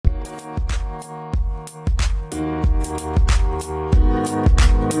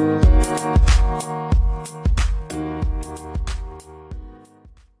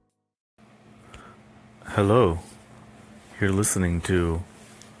Hello, you're listening to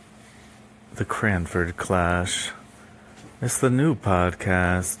The Cranford Clash. It's the new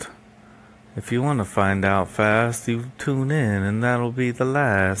podcast. If you want to find out fast, you tune in and that'll be the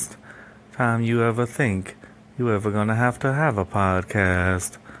last time you ever think you ever gonna have a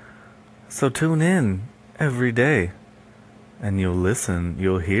podcast. So tune in every day and you'll listen,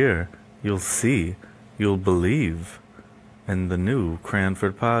 you'll hear, you'll see, you'll believe in the new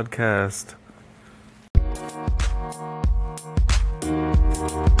Cranford podcast.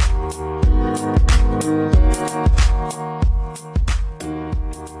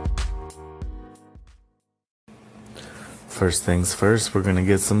 First things first, we're gonna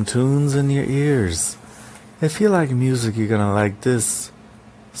get some tunes in your ears. If you like music, you're gonna like this.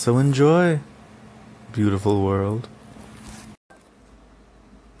 So enjoy, beautiful world.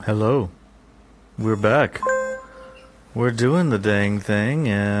 Hello, we're back. We're doing the dang thing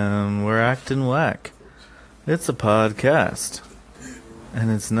and we're acting whack. It's a podcast, and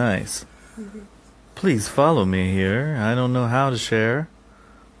it's nice. Please follow me here. I don't know how to share,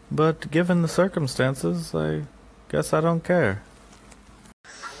 but given the circumstances, I guess I don't care.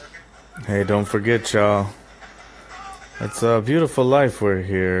 Hey, don't forget, y'all. It's a beautiful life we're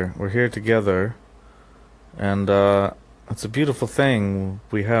here. We're here together. And it's a beautiful thing.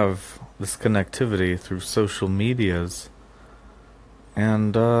 We have this connectivity through social medias.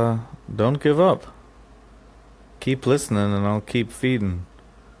 And don't give up. Keep listening and I'll keep feeding.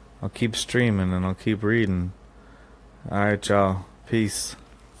 I'll keep streaming and I'll keep reading. Alright, y'all. Peace.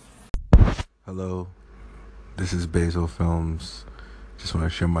 Hello. This is Basil Films. Just want to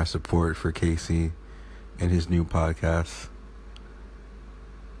share my support for Casey and his new podcast.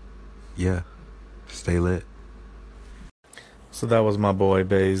 Yeah, stay lit. So that was my boy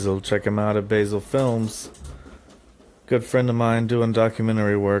Basil. Check him out at Basil Films. Good friend of mine doing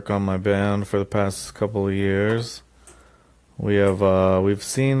documentary work on my band for the past couple of years. We've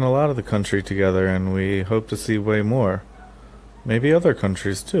seen a lot of the country together and we hope to see way more. Maybe other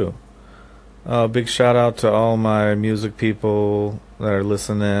countries too. Big shout out to all my music people that are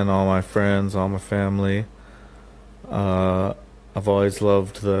listening, all my friends, all my family. I've always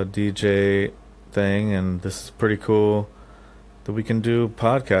loved the DJ thing, and this is pretty cool that we can do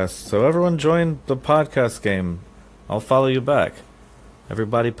podcasts. So everyone join the podcast game. I'll follow you back.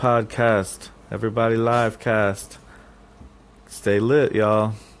 Everybody podcast. Everybody live cast. Stay lit,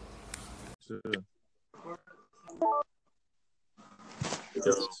 y'all.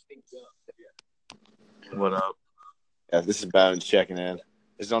 What up? Yeah, this is Bones checking in.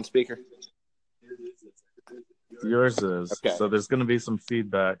 Is it on speaker? Yours is. Okay. So there's going to be some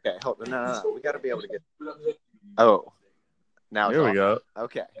feedback. Okay, hold on. No. We got to be able to get. Oh, now it's Here we on. go.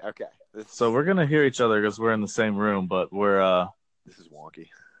 Okay. So we're going to hear each other because we're in the same room, but This is wonky.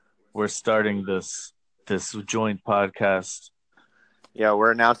 we're starting this joint podcast. Yeah,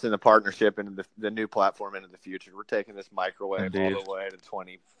 we're announcing the partnership into the new platform into the future. We're taking this microwave Indeed. all the way to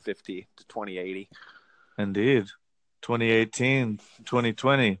 2050 to 2080. Indeed. 2018,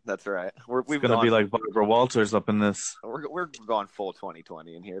 2020. That's right. We're going to be like Barbara Walters up in this. We're going full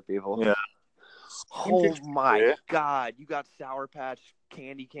 2020 in here, people. Yeah. Oh my God! You got Sour Patch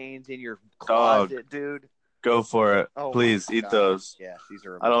candy canes in your closet, dude. Go for it. Oh, please eat those. Yes, these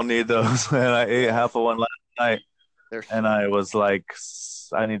are. I don't need those, man. I ate half of one last night, and I was like,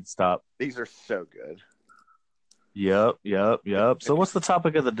 I need to stop. These are so good. Yep. So what's the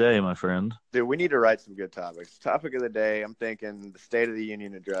topic of the day, my friend? Dude, we need to write some good topics. Topic of the day, I'm thinking the State of the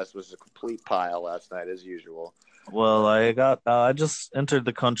Union address was a complete pile last night, as usual. Well, I just entered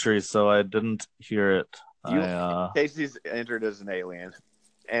the country, so I didn't hear it. Casey's entered as an alien,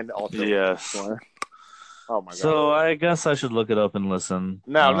 and also yes. Oh my God! So I guess I should look it up and listen.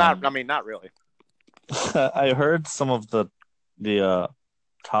 No, not really. I heard some of the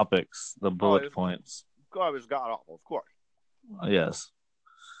topics, the bullet points. God was god awful, of course. Yes.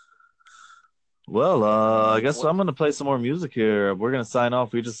 Well, I guess I'm gonna play some more music here. We're gonna sign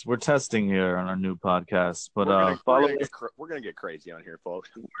off. We're testing here on our new podcast, but we're gonna get crazy on here, folks.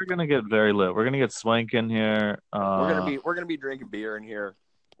 We're gonna get very lit. We're gonna get swank in here. We're gonna be drinking beer in here.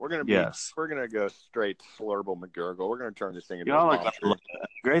 We're gonna go straight slurble McGurgle. We're gonna turn this thing into. The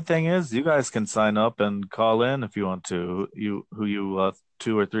great thing is, you guys can sign up and call in if you want to. You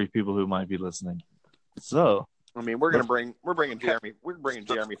 2 or 3 people who might be listening. So I mean, we're bringing Jeremy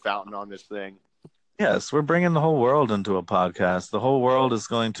Fountain on this thing. Yes, we're bringing the whole world into a podcast. The whole world is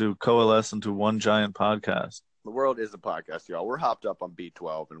going to coalesce into one giant podcast. The world is a podcast, y'all. We're hopped up on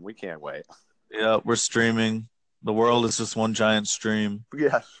B12, and we can't wait. Yeah, we're streaming. The world is just one giant stream.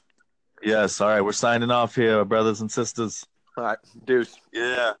 Yes. All right, we're signing off here, brothers and sisters. All right, deuce.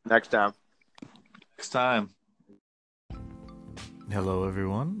 Yeah. Next time. Next time. Hello,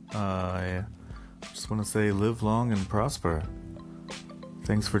 everyone. I just want to say live long and prosper.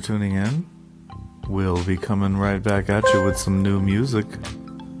 Thanks for tuning in. We'll be coming right back at you with some new music.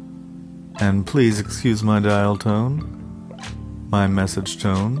 And please excuse my dial tone, my message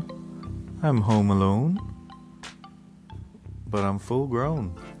tone. I'm home alone, but I'm full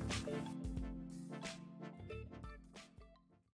grown.